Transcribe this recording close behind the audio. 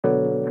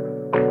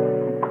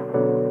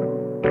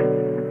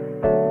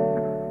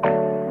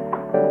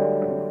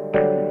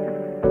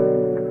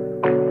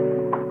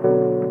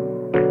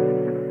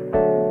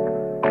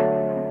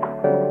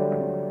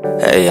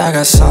Hey, I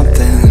got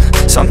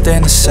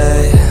something to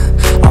say.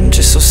 I'm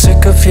just so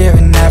sick of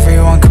hearing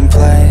everyone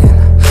complain.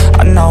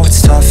 I know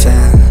it's tough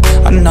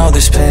and I know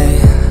there's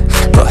pain,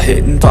 but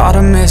hitting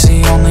bottom is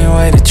the only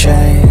way to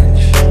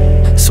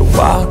change. So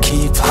I'll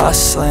keep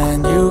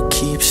hustling, you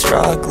keep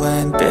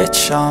struggling.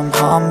 Bitch, I'm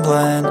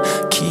humbling,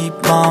 keep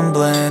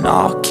mumbling.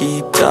 I'll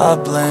keep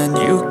doubling,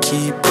 you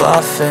keep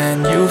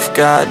bluffing. You've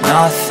got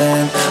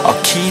nothing,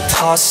 I'll keep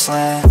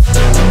hustling.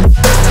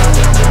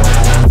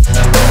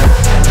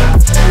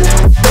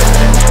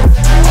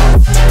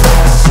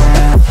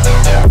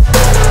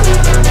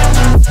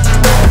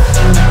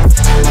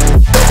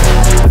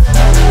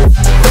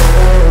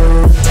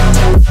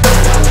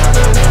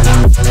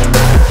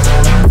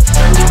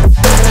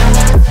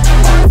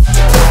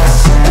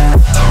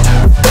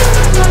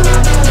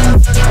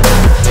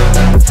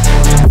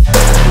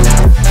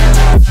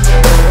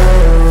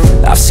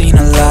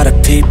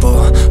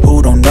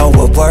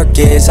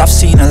 I've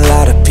seen a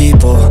lot of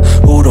people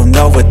who don't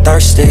know what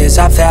thirst is.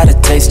 I've had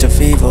a taste of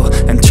evil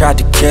and tried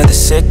to cure the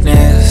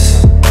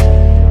sickness,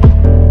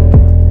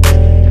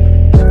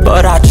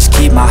 but I just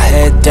keep my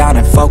head down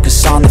and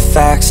focus on the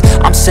facts.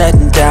 I'm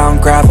setting down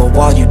gravel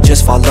while you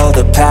just follow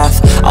the path.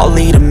 I'll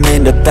lead them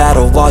into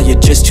battle while you're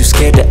just too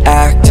scared to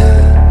act.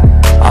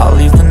 I'll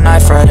leave the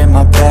knife right in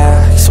my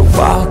back. So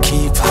I'll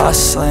keep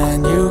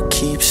hustling, you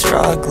keep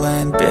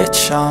struggling.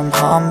 Bitch, I'm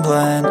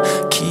humbling,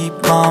 keep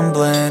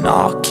mumbling.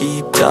 I'll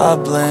keep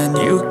doubling,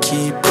 you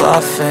keep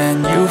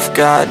bluffing. You've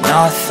got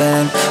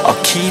nothing,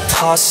 I'll keep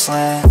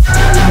hustling.